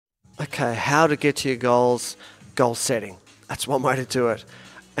Okay, how to get to your goals, goal setting. That's one way to do it.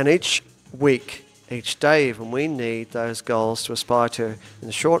 And each week, each day even, we need those goals to aspire to in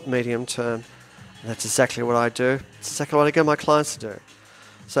the short, medium term. And that's exactly what I do. It's exactly what I get my clients to do.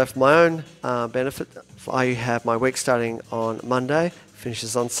 So for my own benefit, I have my week starting on Monday,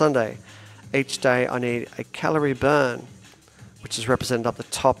 finishes on Sunday. Each day I need a calorie burn, which is represented up the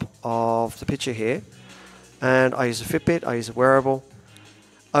top of the picture here. And I use a Fitbit, I use a wearable.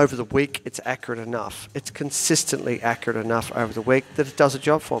 Over the week, it's accurate enough. It's consistently accurate enough over the week that it does a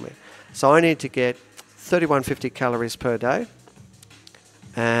job for me. So I need to get 3150 calories per day.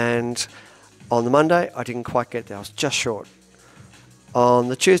 And on the Monday, I didn't quite get there. I was just short. On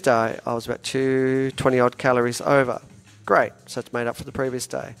the Tuesday, I was about 220 odd calories over. Great. So it's made up for the previous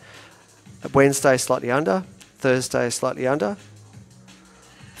day. Wednesday, slightly under. Thursday, slightly under.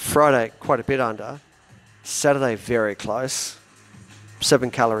 Friday, quite a bit under. Saturday, very close.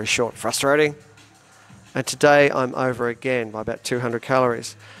 7 calories short. Frustrating. And today I'm over again by about 200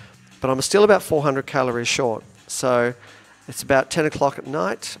 calories. But I'm still about 400 calories short. So it's about 10 o'clock at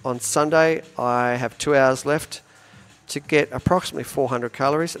night. On Sunday, I have 2 hours left to get approximately 400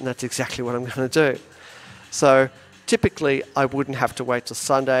 calories, and that's exactly what I'm going to do. So typically, I wouldn't have to wait till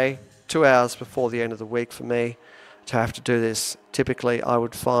Sunday, 2 hours before the end of the week for me to have to do this. Typically, I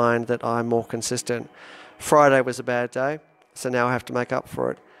would find that I'm more consistent. Friday was a bad day. So now I have to make up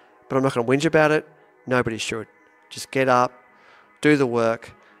for it. But I'm not going to whinge about it. Nobody should. Just get up, do the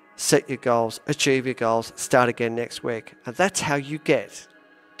work, set your goals, achieve your goals, start again next week. And that's how you get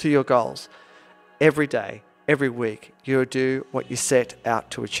to your goals. Every day, every week, you do what you set out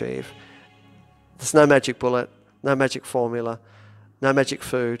to achieve. There's no magic bullet, no magic formula, no magic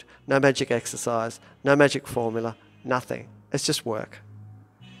food, no magic exercise, no magic formula, nothing. It's just work.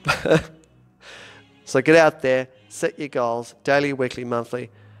 So get out there, set your goals, daily, weekly, monthly,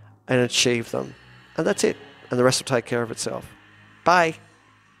 and achieve them. And that's it. And the rest will take care of itself. Bye.